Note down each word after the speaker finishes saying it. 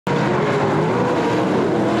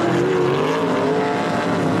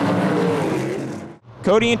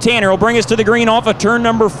Cody and Tanner will bring us to the green off of turn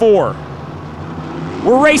number 4.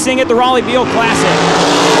 We're racing at the Rollie Beale Classic.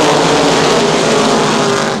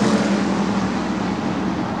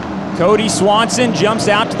 Cody Swanson jumps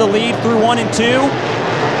out to the lead through 1 and 2.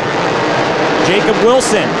 Jacob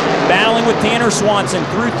Wilson battling with Tanner Swanson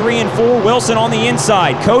through 3 and 4. Wilson on the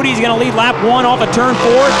inside. Cody's going to lead lap 1 off of turn 4.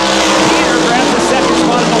 Tanner grabs the second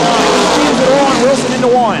spot on the line. Leaves it on. Wilson into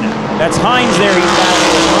 1. That's Hines there. He's battling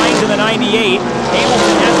with Hines in the 98.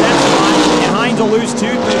 Hamilton has that spot, and Hines will lose 2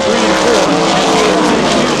 through 3 and 4. And Hamilton and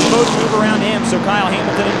Coons both move around him, so Kyle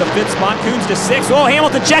Hamilton into the 5th spot. Coons to 6. Oh,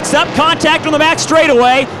 Hamilton checks up. Contact on the back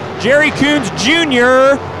straightaway. Jerry Coons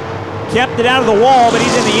Jr. kept it out of the wall, but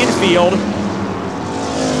he's in the infield.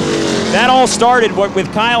 That all started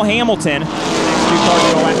with Kyle Hamilton. Next 2 cars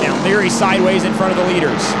go lap down. There he's sideways in front of the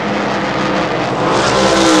leaders.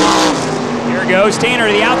 Here goes Tanner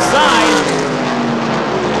to the outside.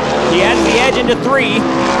 He has the edge into 3.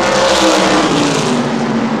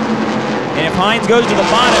 And if Hines goes to the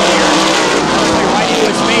bottom here, he'll play right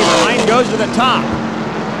into his favor. Hines goes to the top.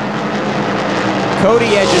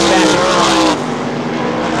 Cody edges back in front.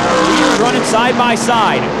 Leaders running side by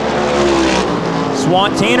side.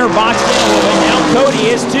 Tanner boxed in a little bit. Now Cody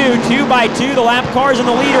is 2 by 2. The lap cars and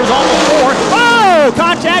the leaders on the 4. Oh!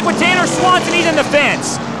 Contact with Tanner Swanson. He's in the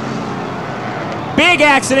fence. Big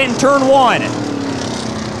accident in turn 1.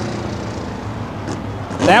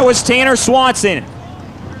 That was Tanner Swanson.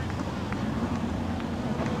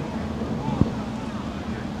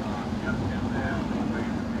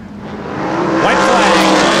 White flag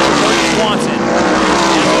for Swanson.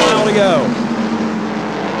 Half a mile to go.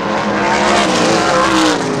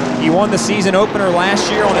 He won the season opener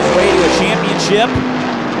last year on his way to a championship.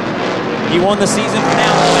 He won the season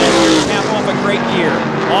finale last year to cap off a great year.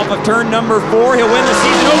 Off of turn number 4, he'll win the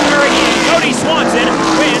season opener again. Cody Swanson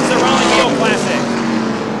wins the Rollie Beale Classic.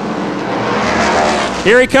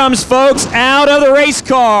 Here he comes, folks, out of the race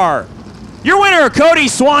car. Your winner, Cody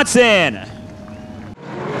Swanson.